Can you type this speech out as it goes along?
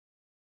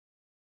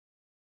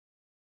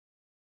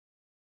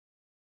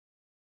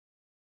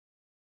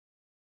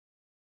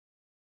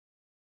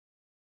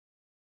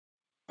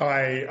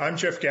Hi, I'm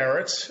Geoff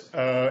Garrett,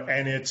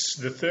 and it's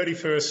the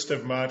 31st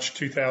of March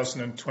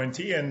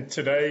 2020, and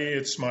today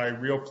it's my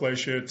real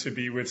pleasure to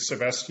be with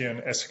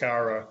Sebastian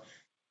Escarrer.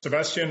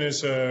 Sebastian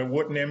is a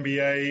Wharton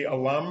MBA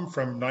alum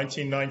from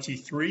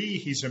 1993.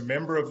 He's a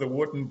member of the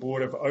Wharton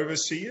Board of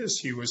Overseers.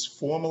 He was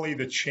formerly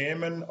the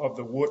chairman of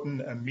the Wharton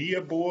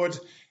EMEA board,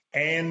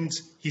 and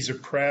he's a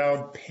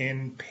proud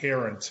Penn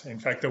parent, in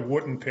fact, a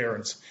Wharton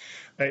parent.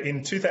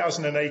 In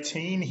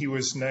 2018, he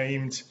was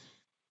named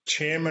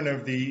chairman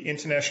of the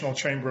International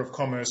Chamber of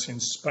Commerce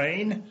in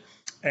Spain,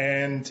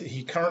 and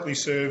he currently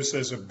serves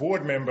as a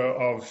board member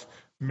of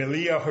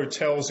Meliá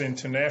Hotels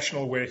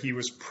International, where he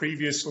was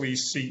previously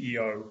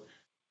CEO.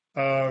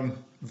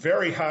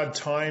 Very hard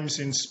times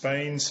in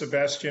Spain,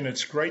 Sebastian.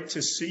 It's great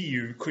to see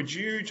you. Could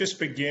you just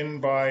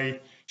begin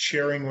by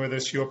sharing with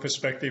us your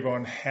perspective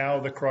on how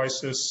the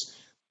crisis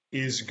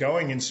is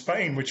going in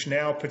Spain, which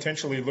now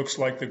potentially looks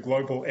like the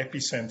global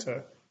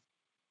epicenter?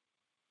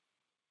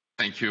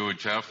 Thank you,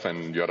 Geoff,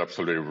 and you're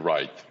absolutely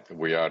right.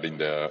 We are in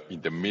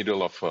the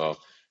middle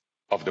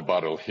of the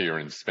battle here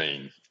in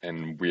Spain,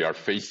 and we are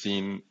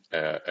facing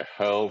a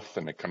health,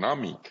 and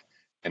economic,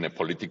 and a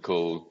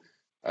political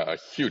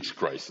huge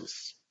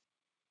crisis.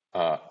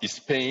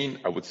 Spain,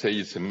 I would say,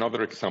 is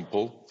another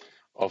example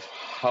of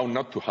how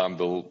not to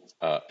handle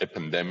a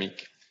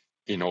pandemic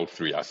in all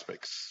three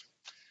aspects.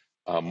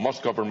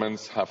 Most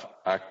governments have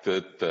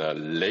acted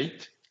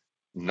late,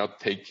 not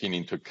taking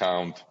into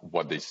account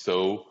what they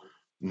saw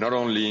not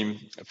only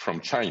from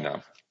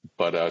China,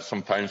 but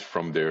sometimes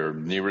from their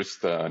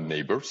nearest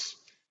neighbors.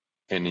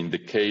 And in the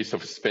case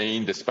of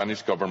Spain, the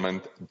Spanish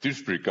government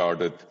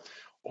disregarded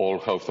all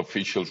health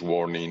officials'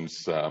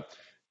 warnings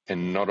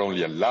and not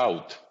only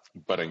allowed,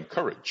 but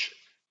encouraged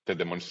the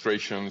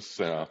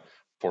demonstrations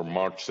for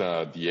March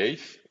the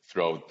 8th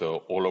throughout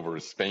all over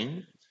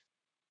Spain,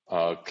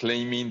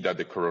 claiming that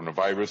the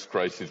coronavirus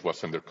crisis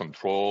was under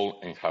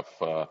control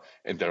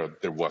and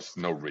there was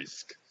no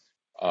risk.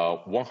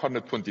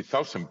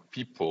 120,000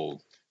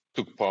 people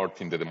took part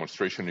in the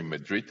demonstration in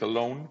Madrid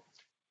alone.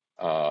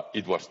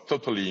 It was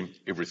totally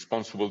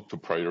irresponsible to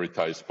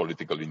prioritize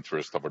political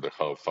interest over the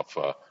health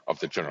of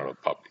the general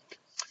public.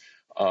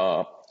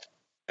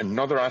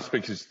 Another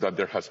aspect is that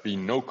there has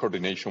been no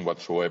coordination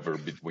whatsoever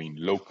between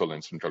local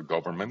and central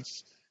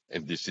governments,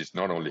 and this is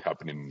not only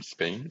happening in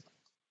Spain.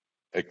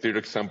 A clear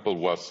example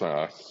was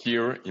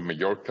here in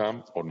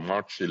Mallorca on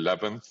March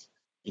 11th,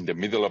 in the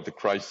middle of the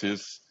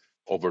crisis.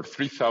 Over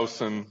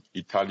 3,000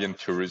 Italian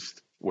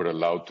tourists were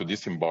allowed to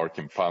disembark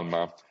in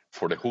Palma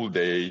for the whole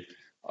day,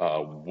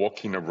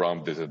 walking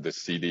around the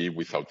city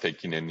without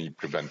taking any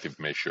preventive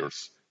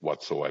measures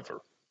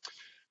whatsoever.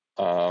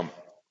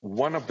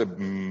 One of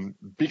the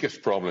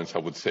biggest problems, I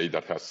would say,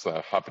 that has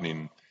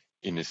happened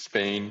in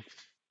Spain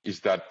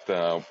is that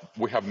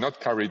we have not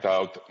carried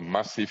out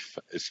massive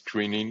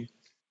screening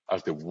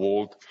as the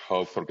World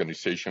Health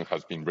Organization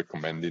has been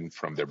recommending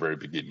from the very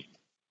beginning,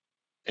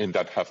 and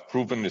that have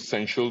proven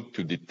essential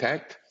to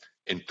detect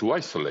and to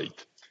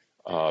isolate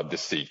the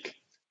sick.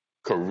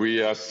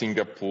 Korea,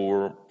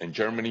 Singapore, and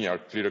Germany are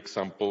clear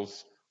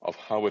examples of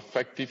how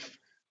effective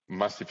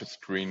massive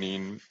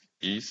screening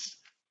is,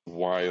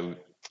 while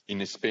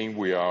in Spain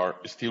we are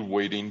still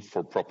waiting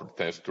for proper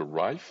tests to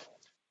arrive.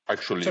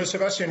 Actually, so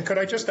Sebastian, could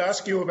I just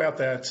ask you about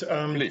that?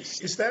 Please.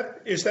 Is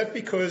that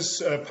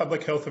because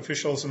public health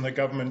officials and the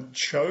government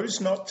chose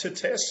not to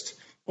test,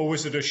 or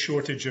was it a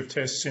shortage of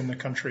tests in the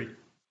country?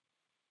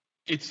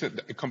 It's a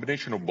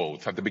combination of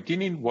both. At the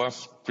beginning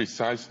was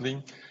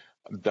precisely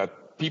that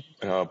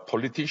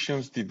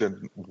politicians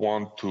didn't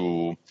want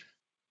to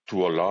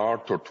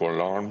alert or to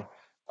alarm,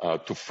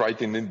 to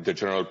frighten the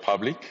general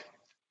public.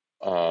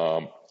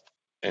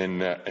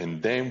 And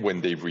then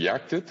when they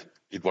reacted,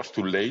 it was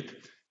too late,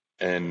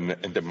 and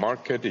the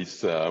market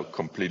is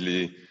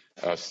completely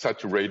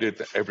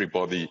saturated.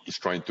 Everybody is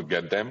trying to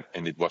get them,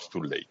 and it was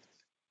too late.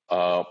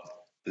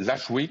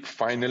 Last week,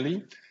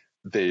 finally,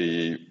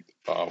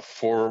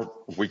 4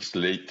 weeks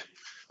late,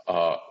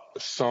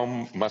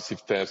 some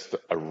massive tests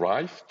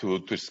arrived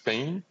to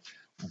Spain,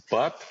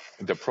 but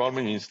the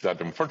problem is that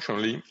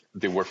unfortunately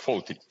they were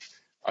faulty,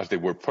 as they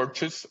were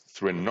purchased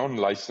through a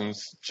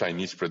non-licensed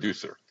Chinese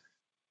producer.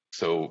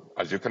 So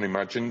as you can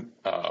imagine,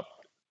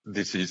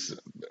 this is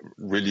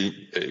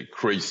really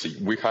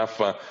crazy. We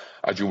have,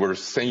 as you were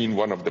saying,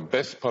 one of the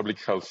best public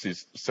health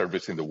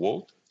services in the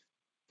world,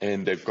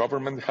 and the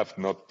government have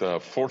not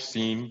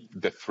foreseen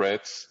the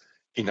threats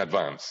in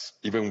advance,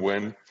 even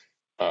when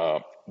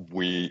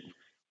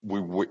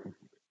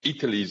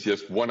Italy is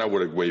just 1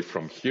 hour away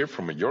from here,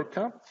 from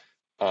Mallorca,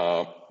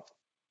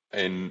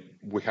 and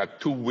we had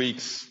 2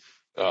 weeks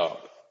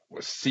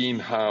seeing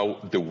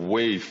how the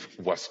wave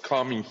was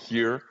coming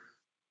here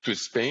to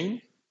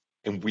Spain,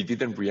 and we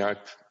didn't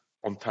react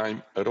on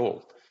time at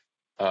all.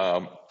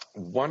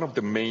 One of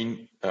the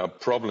main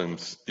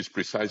problems is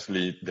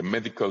precisely the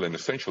medical and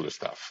essential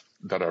staff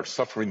that are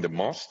suffering the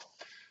most,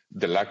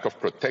 the lack of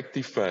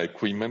protective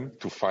equipment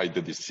to fight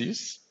the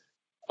disease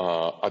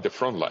at the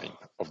front line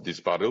of this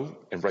battle.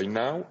 And right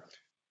now,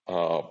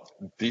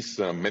 These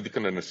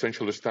medical and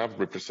essential staff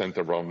represent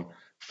around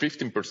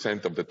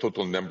 15% of the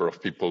total number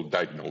of people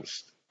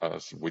diagnosed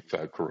with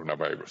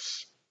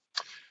coronavirus.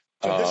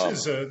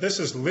 So this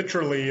is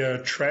literally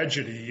a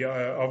tragedy,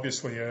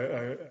 obviously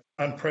a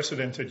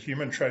unprecedented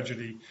human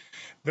tragedy.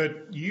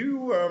 But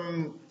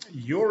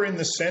you're in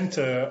the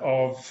center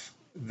of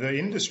the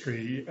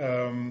industry,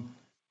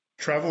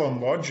 travel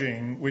and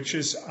lodging, which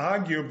is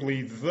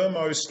arguably the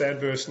most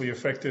adversely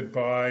affected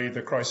by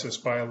the crisis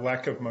by a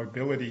lack of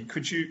mobility.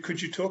 Could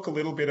you talk a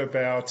little bit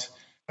about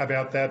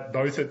that,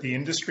 both at the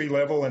industry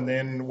level and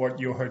then what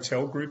your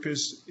hotel group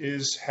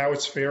is how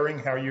it's faring,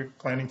 how you're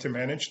planning to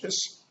manage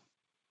this?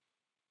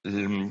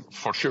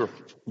 For sure,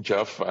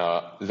 Geoff.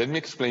 Let me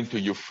explain to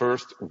you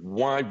first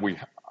why we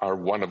are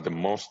one of the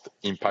most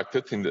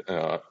impacted in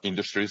the,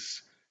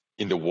 industries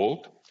in the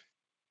world.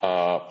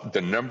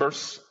 The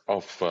numbers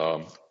of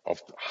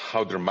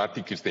how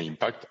dramatic is the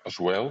impact as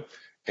well,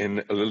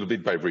 and a little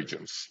bit by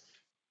regions.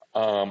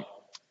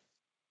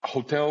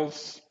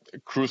 Hotels,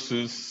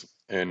 cruises,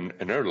 and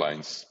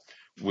airlines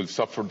will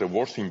suffer the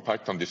worst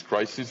impact on this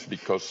crisis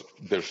because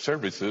their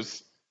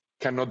services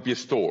cannot be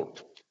stored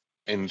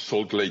and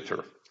sold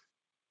later.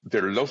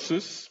 Their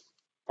losses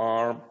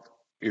are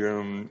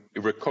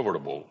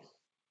irrecoverable.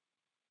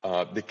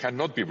 They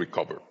cannot be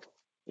recovered.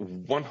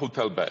 One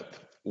hotel bed,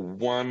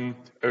 one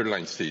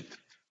airline seat,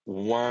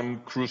 one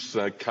cruise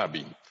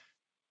cabin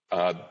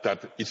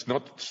that is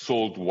not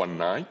sold one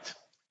night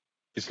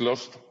is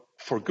lost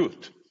for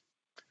good.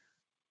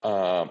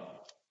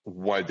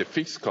 While the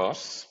fixed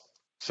costs,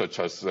 such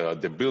as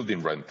the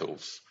building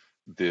rentals,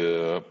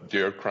 the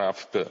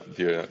aircraft,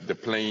 the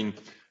plane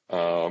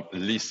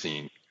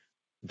leasing,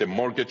 the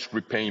mortgage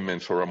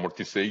repayments or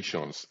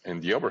amortizations,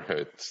 and the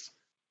overheads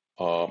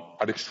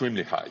are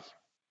extremely high.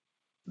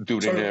 On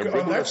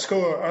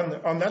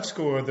that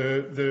score,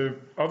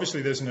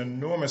 obviously there's an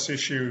enormous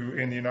issue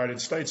in the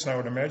United States, and I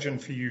would imagine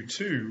for you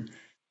too,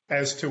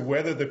 as to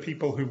whether the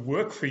people who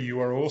work for you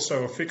are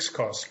also a fixed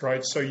cost,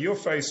 right? So you're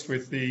faced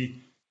with the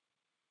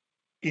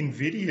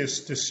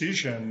invidious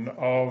decision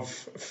of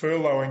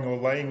furloughing or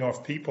laying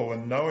off people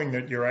and knowing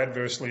that you're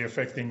adversely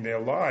affecting their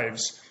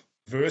lives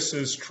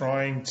versus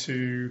trying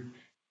to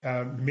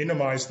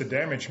minimize the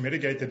damage,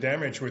 mitigate the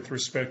damage with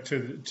respect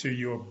to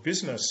your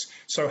business.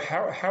 So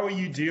how are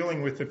you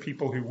dealing with the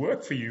people who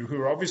work for you, who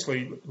are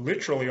obviously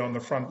literally on the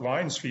front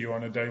lines for you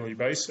on a daily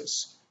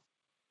basis?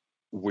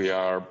 We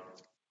are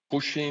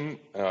pushing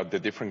the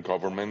different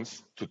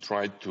governments to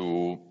try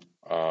to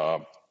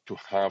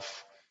have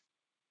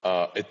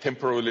a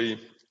temporary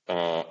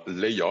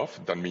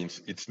layoff. That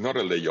means it's not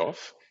a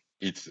layoff.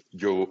 It's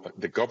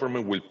the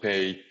government will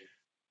pay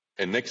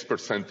an X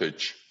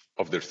percentage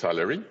of their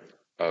salary.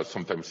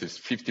 Sometimes it's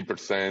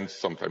 50%,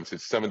 sometimes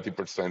it's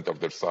 70% of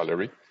their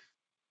salary.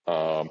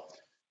 And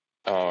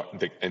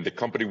the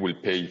company will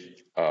pay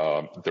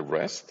the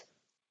rest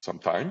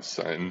sometimes.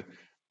 And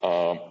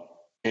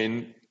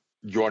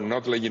you are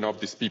not laying off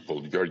these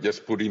people. You are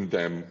just putting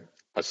them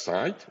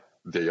aside.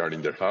 They are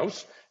in their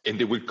house, and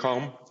they will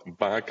come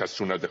back as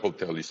soon as the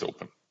hotel is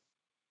open.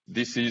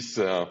 This is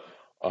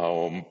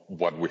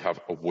what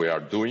we are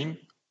doing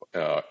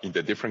in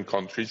the different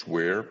countries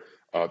where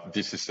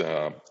this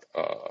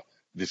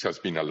has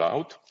been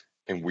allowed,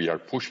 and we are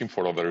pushing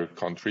for other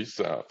countries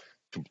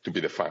to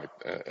be the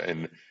fact,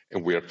 and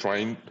we are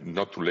trying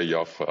not to lay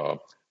off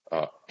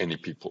any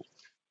people.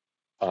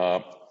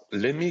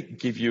 Let me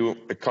give you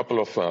a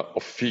couple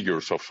of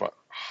figures of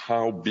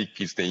how big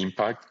is the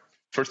impact,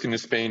 first in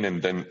Spain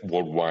and then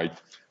worldwide,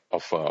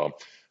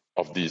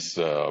 of this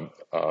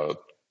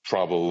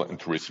travel and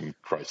tourism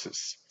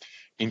crisis.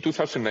 In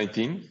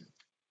 2019,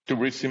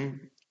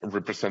 tourism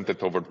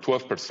represented over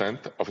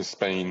 12% of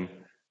Spain's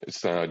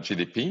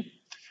GDP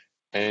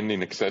and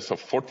in excess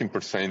of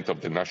 14% of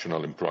the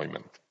national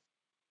employment.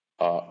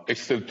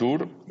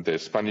 Exceltur, the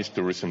Spanish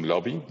tourism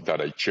lobby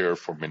that I chair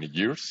for many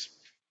years,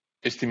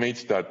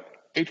 estimates that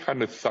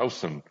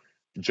 800,000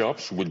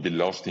 jobs will be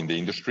lost in the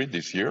industry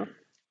this year,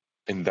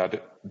 and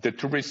that the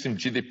tourism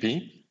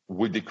GDP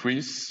will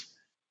decrease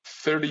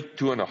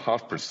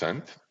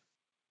 32.5%.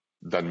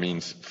 That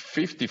means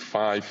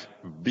 55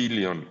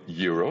 billion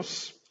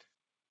euros,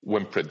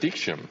 when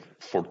prediction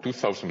for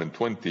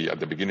 2020 at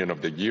the beginning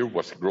of the year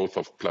was a growth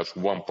of plus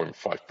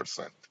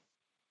 1.5%.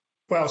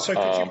 Wow. So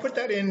could you put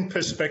that in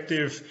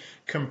perspective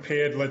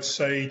compared, let's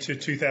say, to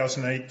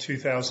 2008,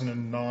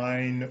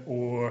 2009,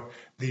 or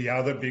the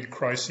other big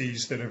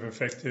crises that have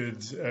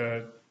affected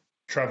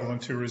travel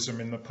and tourism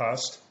in the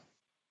past?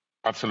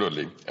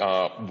 Absolutely.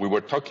 We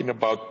were talking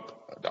about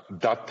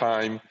that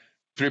time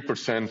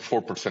 3%,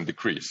 4%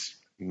 decrease.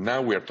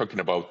 Now we are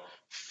talking about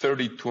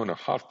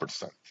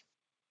 32.5%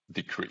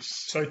 decrease.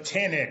 So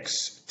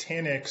 10x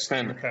the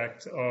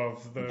impact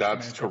of the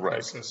financial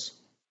crisis.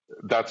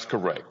 That's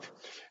correct.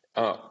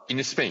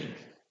 In Spain,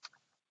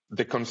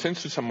 the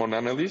consensus among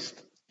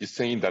analysts is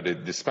saying that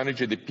the Spanish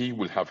GDP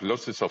will have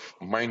losses of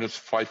minus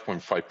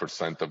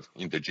 5.5%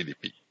 in the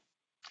GDP,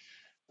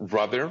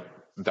 rather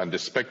than the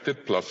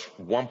expected plus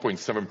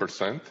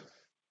 1.7%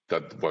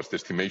 that was the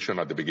estimation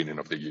at the beginning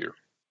of the year.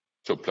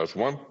 So plus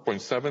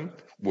 1.7,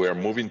 we are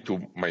moving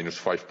to minus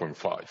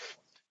 5.5.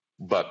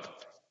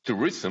 But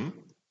tourism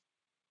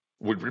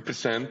will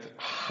represent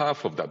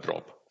half of that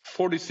drop.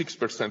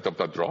 46% of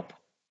that drop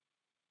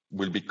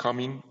will be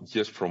coming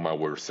just from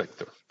our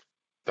sector.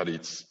 That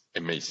is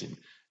amazing.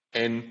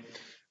 And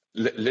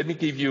let me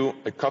give you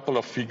a couple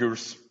of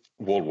figures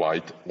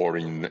worldwide or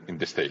in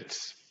the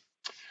States.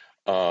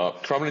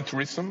 Travel and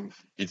tourism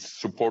is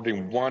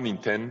supporting 1 in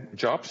 10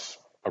 jobs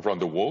around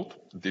the world.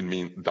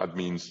 That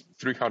means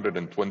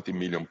 320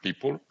 million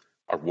people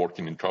are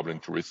working in travel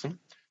and tourism,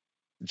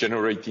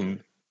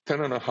 generating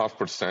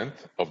 10.5%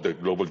 of the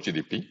global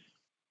GDP.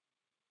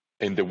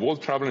 And the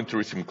World Travel and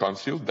Tourism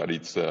Council, that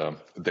is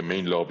the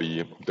main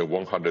lobby, the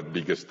 100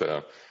 biggest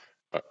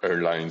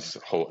airlines,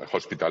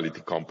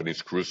 hospitality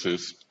companies,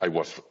 cruises. I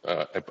was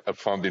a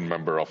founding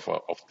member of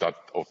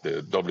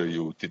the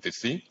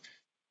WTTC.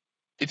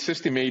 It's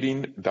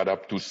estimating that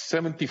up to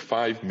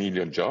 75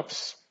 million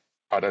jobs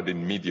are at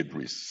immediate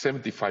risk,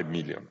 75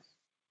 million.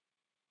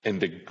 And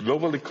the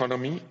global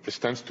economy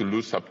stands to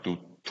lose up to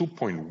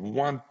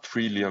 $2.1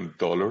 trillion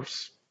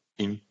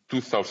in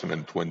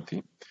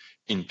 2020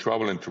 in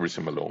travel and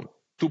tourism alone,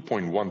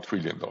 $2.1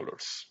 trillion.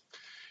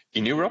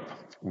 In Europe,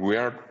 we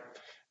are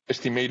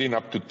estimating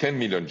up to 10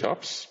 million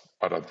jobs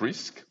are at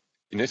risk.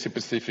 In Asia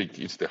Pacific,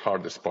 it's the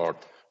hardest part,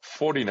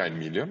 49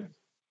 million.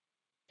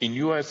 In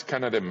US,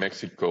 Canada, and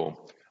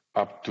Mexico,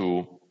 up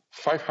to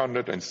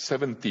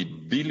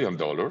 $570 billion,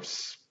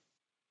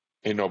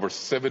 and over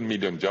 7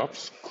 million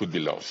jobs could be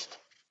lost.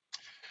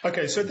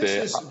 Okay, so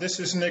this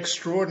is an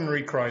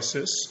extraordinary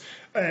crisis,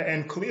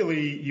 and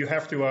clearly you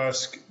have to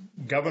ask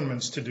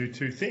governments to do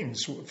two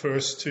things.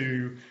 First,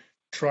 to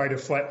try to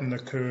flatten the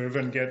curve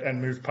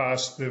and move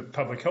past the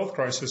public health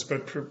crisis,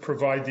 but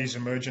provide these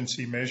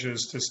emergency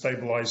measures to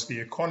stabilize the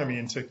economy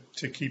and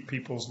to keep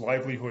people's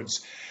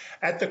livelihoods.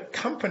 At the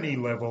company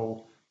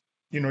level,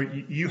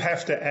 you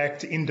have to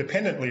act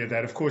independently of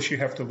that. Of course, you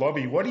have to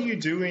lobby. What are you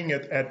doing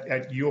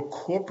at your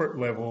corporate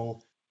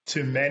level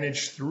to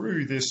manage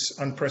through this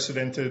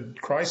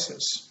unprecedented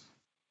crisis?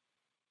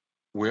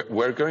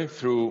 We're going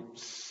through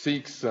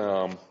 6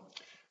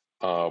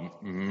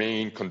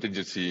 main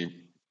contingency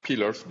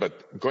pillars,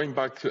 but going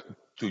back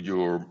to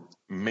your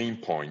main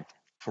point,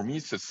 for me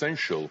it's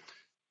essential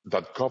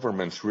that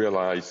governments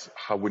realize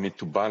how we need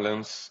to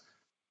balance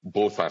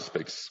both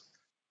aspects,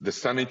 the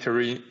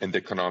sanitary and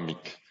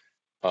economic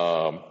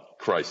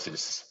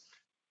crisis.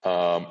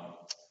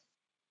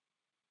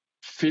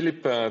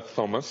 Philip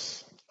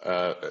Thomas,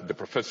 the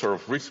professor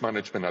of risk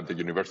management at the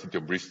University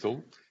of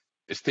Bristol,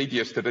 stated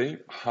yesterday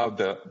how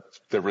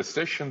the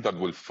recession that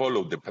will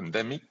follow the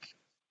pandemic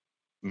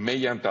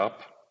may end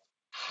up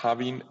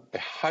having a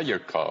higher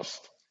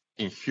cost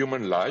in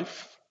human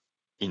life,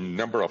 in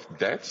number of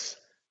deaths,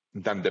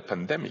 than the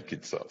pandemic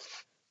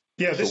itself.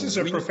 Yeah, this is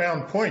a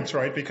profound point,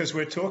 right? Because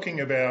we're talking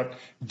about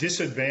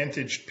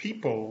disadvantaged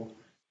people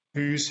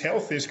whose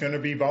health is going to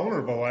be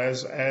vulnerable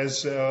as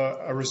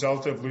a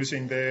result of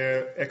losing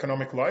their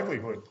economic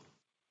livelihood.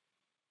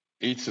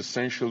 It's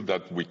essential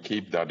that we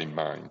keep that in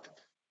mind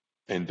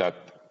and that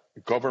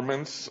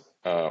governments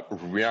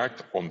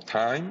react on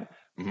time.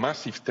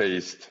 Massive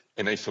tests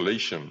and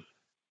isolation,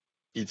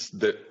 it's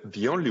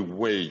the only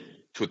way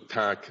to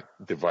attack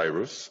the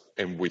virus,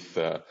 and with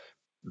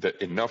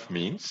enough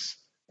means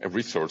and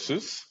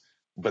resources.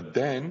 But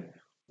then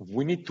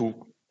we need to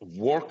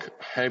work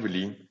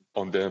heavily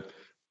on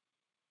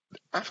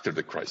after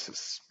the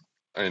crisis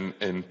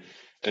and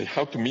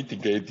how to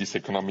mitigate this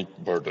economic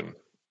burden.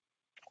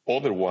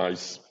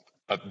 Otherwise,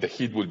 the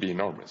hit will be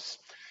enormous.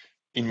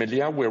 In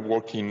Meliá, we're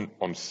working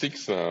on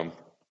 6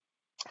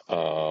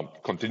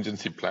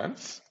 contingency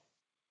plans.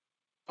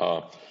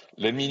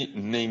 Let me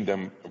name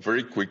them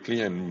very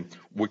quickly, and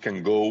we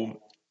can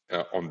go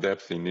on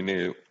depth in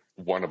any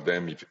one of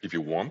them if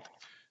you want.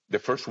 The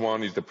first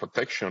one is the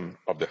protection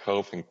of the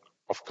health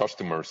of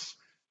customers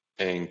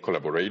and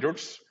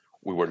collaborators.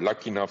 We were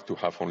lucky enough to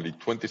have only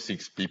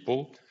 26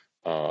 people,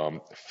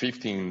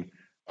 15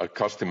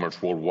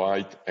 customers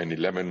worldwide, and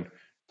 11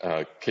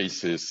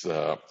 cases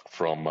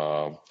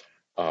from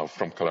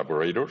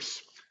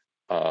collaborators.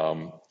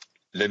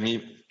 Let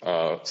me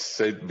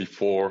say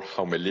before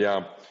how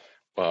Meliá,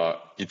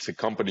 it's a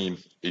company,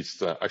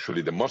 it's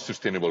actually the most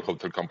sustainable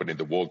hotel company in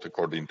the world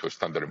according to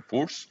Standard &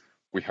 Poor's.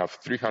 We have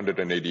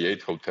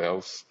 388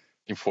 hotels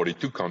in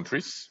 42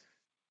 countries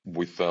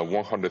with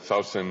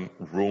 100,000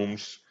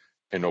 rooms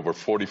and over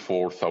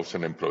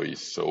 44,000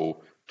 employees.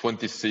 So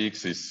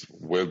 26 is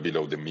well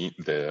below the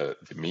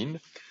mean.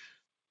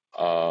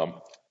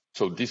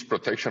 So this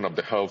protection of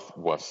the health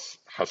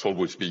has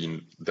always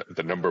been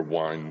the number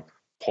one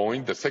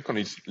point. The second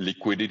is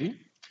liquidity.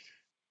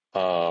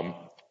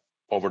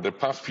 Over the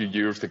past few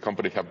years, the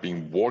company have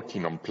been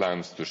working on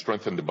plans to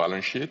strengthen the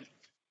balance sheet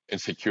and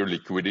secure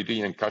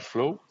liquidity and cash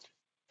flow,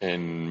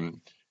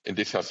 and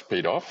this has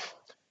paid off.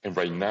 And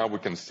right now we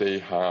can say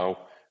how,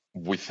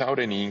 without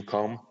any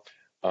income,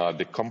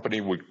 the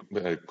company will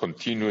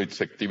continue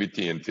its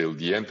activity until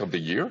the end of the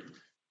year.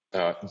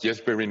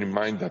 Just bearing in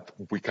mind that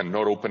we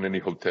cannot open any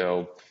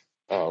hotel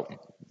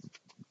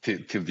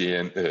till the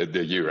end,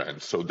 the year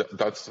end. So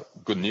that's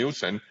good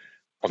news. And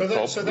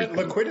that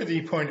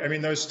liquidity point, I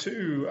mean, those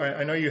two,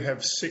 I know you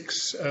have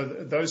six,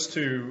 those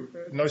two,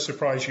 no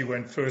surprise you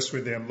went first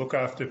with them, look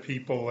after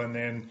people and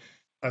then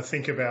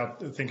think about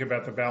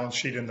the balance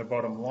sheet and the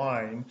bottom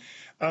line.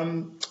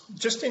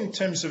 Just in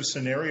terms of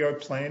scenario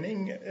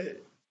planning,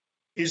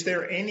 is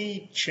there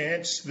any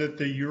chance that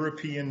the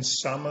European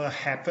summer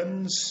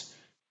happens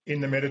in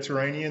the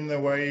Mediterranean the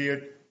way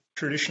it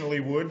traditionally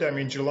would? I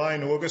mean, July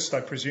and August, I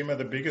presume, are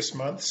the biggest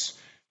months.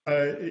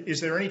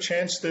 Is there any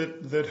chance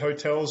that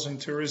hotels and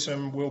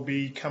tourism will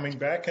be coming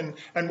back? And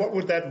what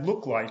would that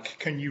look like?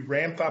 Can you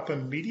ramp up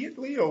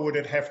immediately, or would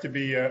it have to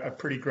be a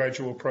pretty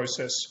gradual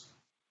process?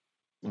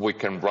 We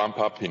can ramp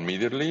up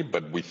immediately,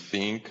 but we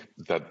think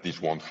that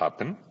this won't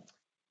happen.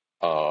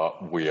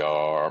 We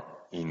are,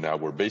 in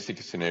our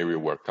basic scenario,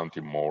 we're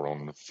counting more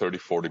on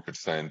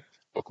 30-40%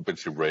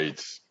 occupancy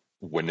rates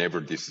whenever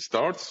this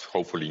starts,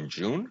 hopefully in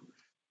June,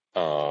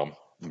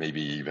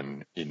 maybe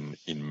even in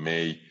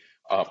May.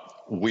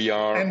 We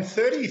are, and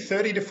 30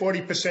 to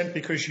 40%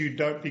 because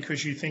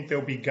you think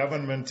there'll be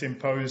government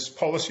imposed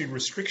policy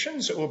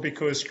restrictions, or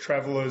because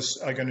travelers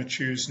are going to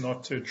choose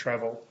not to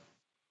travel?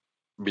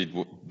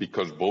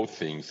 Because both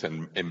things,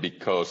 and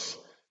because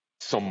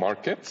some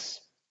markets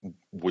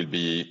will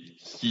be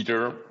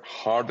either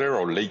harder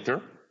or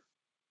later.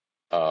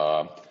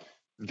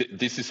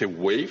 This is a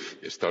wave.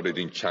 It started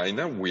in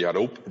China. We are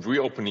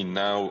reopening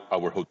now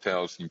our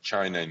hotels in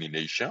China and in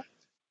Asia.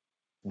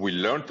 We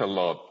learned a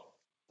lot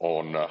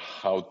on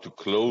how to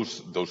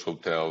close those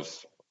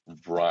hotels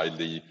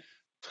rightly,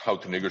 how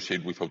to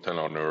negotiate with hotel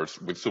owners,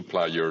 with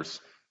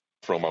suppliers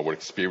from our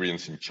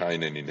experience in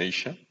China and in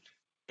Asia.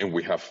 And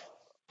we have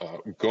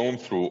gone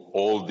through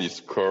all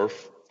this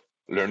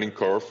learning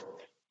curve.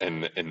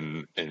 And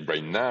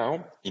right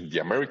now, in the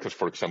Americas,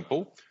 for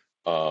example,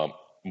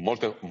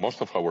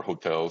 most of our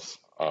hotels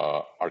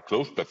are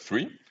closed, but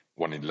three,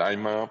 one in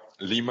Lima,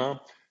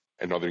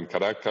 another in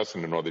Caracas,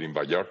 and another in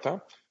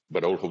Vallarta.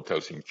 But all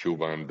hotels in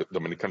Cuba and the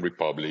Dominican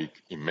Republic,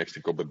 in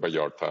Mexico, but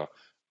Vallarta,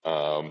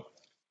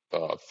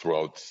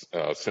 throughout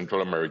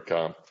Central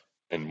America,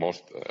 and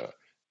most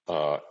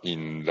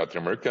in Latin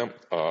America,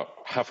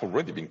 have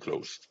already been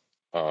closed,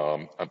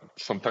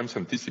 sometimes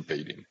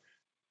anticipating.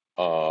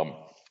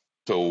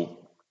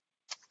 So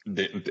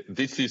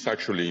this is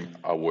actually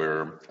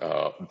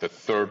the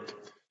third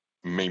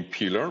main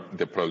pillar,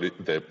 the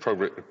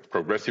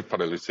progressive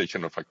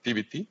parallelization of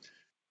activity.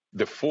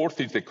 The fourth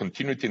is the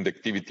continuity in the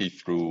activity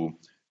through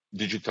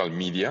digital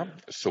media.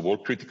 So all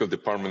critical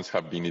departments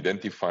have been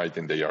identified,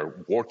 and they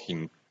are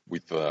working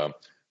with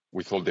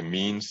all the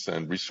means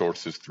and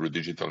resources through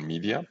digital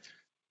media.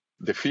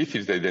 The fifth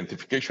is the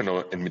identification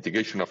and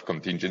mitigation of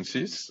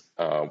contingencies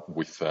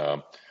with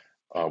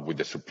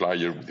the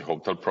supplier, with the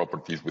hotel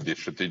properties, with the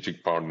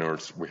strategic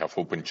partners. We have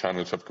open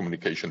channels of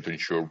communication to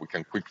ensure we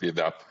can quickly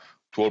adapt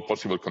to all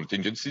possible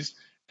contingencies.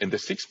 And the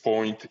sixth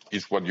point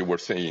is what you were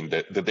saying,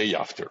 the day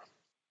after.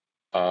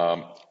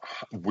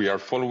 We are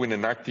following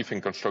an active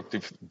and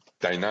constructive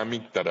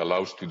dynamic that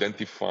allows to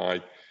identify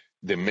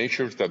the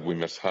measures that we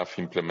must have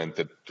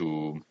implemented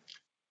to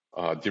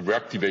the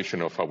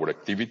reactivation of our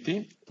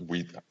activity.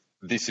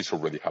 This is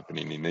already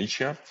happening in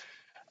Asia.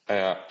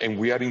 And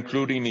we are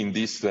including in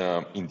this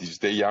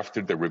day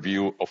after the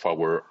review of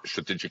our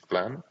strategic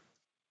plan,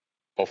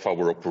 of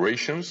our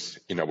operations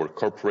in our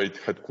corporate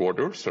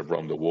headquarters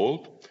around the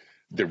world,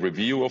 the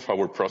review of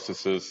our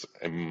processes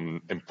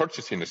and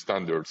purchasing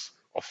standards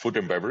of food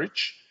and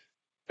beverage,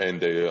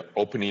 and the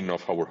opening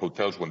of our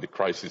hotels when the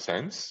crisis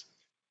ends.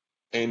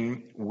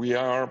 And we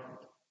are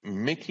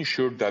making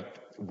sure that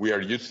we are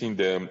using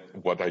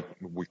what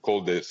we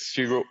call the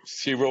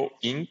zero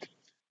ink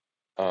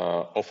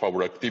of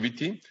our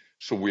activity.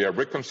 So we are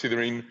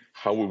reconsidering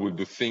how we will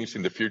do things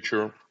in the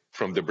future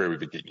from the very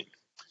beginning.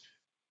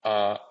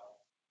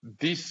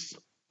 These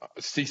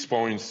 6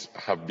 points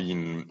have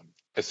been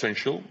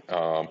essential,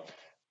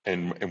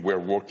 and we're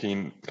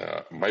working,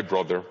 my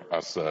brother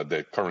as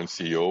the current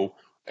CEO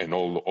and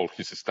all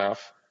his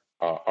staff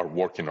are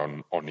working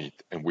on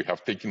it. And we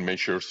have taken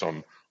measures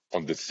on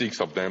the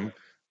 6 of them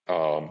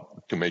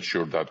to make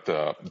sure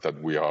that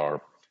we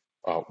are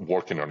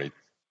working on it.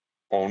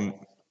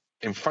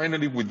 And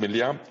finally, with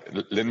Meliá,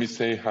 let me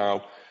say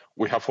how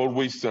we have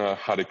always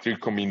had a clear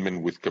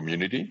commitment with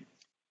community.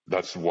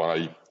 That's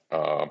why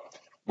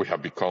we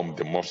have become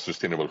the most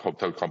sustainable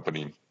hotel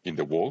company in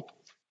the world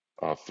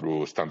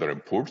through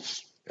Standard &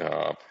 Poor's,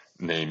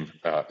 named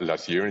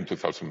last year in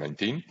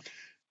 2019.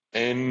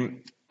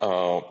 And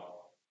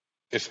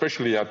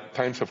especially at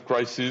times of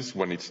crisis,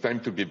 when it's time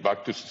to give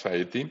back to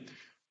society,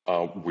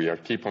 we are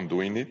keep on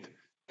doing it.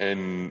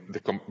 And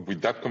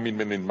with that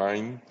commitment in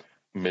mind,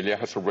 Meliá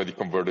has already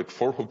converted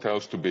 4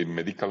 hotels to be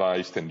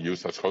medicalized and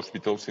used as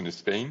hospitals in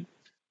Spain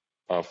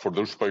for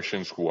those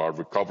patients who are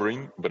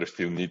recovering but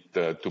still need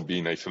to be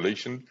in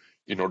isolation,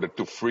 in order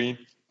to free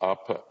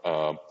up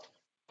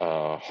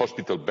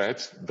hospital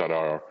beds that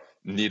are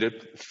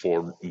needed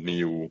for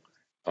new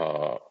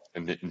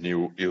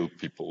ill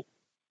people.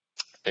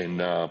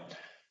 And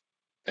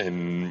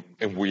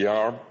and we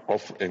have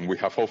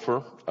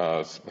offered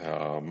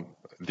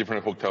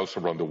different hotels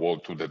around the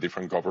world to the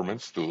different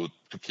governments to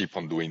keep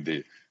on doing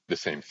the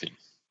same thing.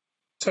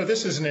 So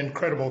this is an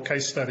incredible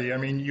case study. I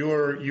mean, you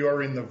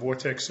are in the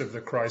vortex of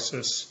the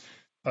crisis.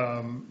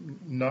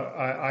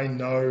 I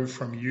know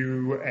from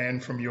you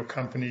and from your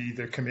company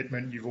the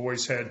commitment you've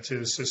always had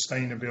to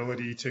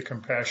sustainability, to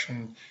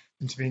compassion,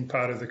 and to being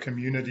part of the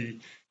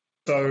community.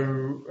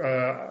 So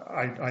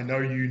I know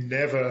you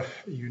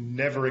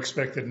never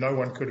expected, no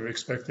one could have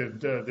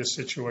expected this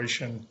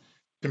situation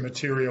to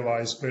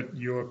materialize, but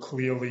you're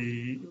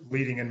clearly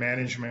leading and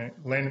managing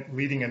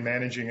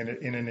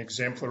in an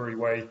exemplary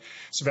way.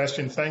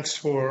 Sebastian, thanks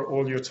for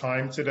all your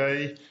time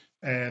today,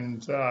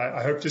 and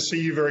I hope to see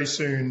you very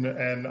soon.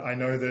 And I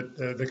know that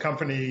the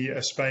company,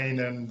 Spain,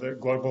 and the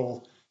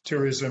global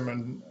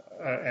tourism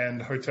and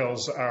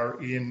hotels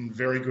are in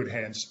very good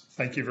hands.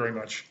 Thank you very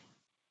much.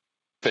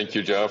 Thank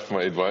you, Geoff.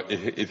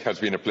 It has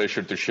been a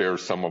pleasure to share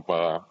some of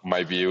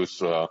my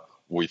views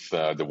with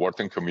the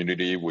Wharton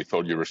community, with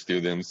all your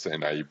students,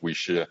 and I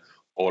wish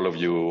all of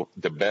you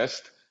the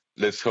best.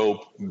 Let's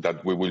hope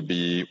that we will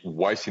be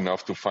wise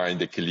enough to find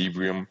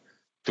equilibrium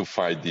to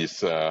fight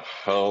this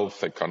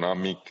health,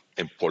 economic,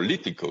 and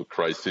political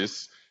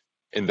crisis,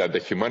 and that the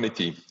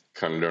humanity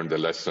can learn the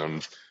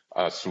lesson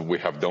as we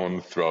have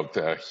done throughout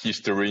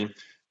history.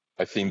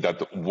 I think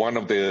that one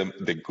of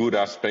the good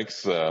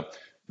aspects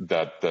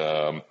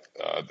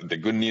the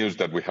good news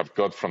that we have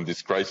got from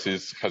this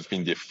crisis has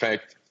been the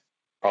effect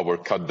our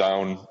cut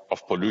down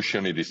of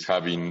pollution it is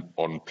having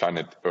on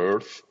planet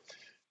Earth,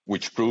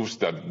 which proves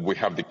that we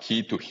have the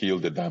key to heal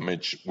the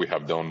damage we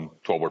have done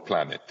to our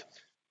planet.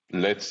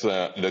 Let's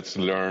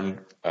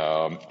learn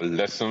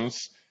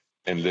lessons,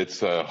 and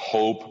let's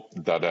hope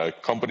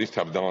that companies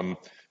have done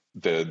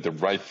the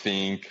right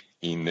thing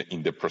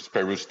in the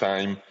prosperous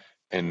time,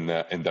 and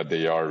that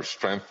they are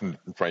strengthened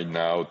right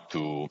now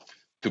to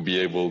be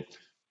able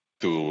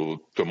to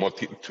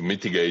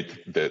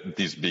mitigate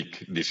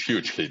this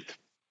huge hit.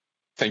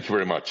 Thank you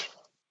very much,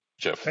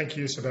 Geoff. Thank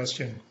you,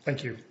 Sebastian.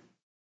 Thank you.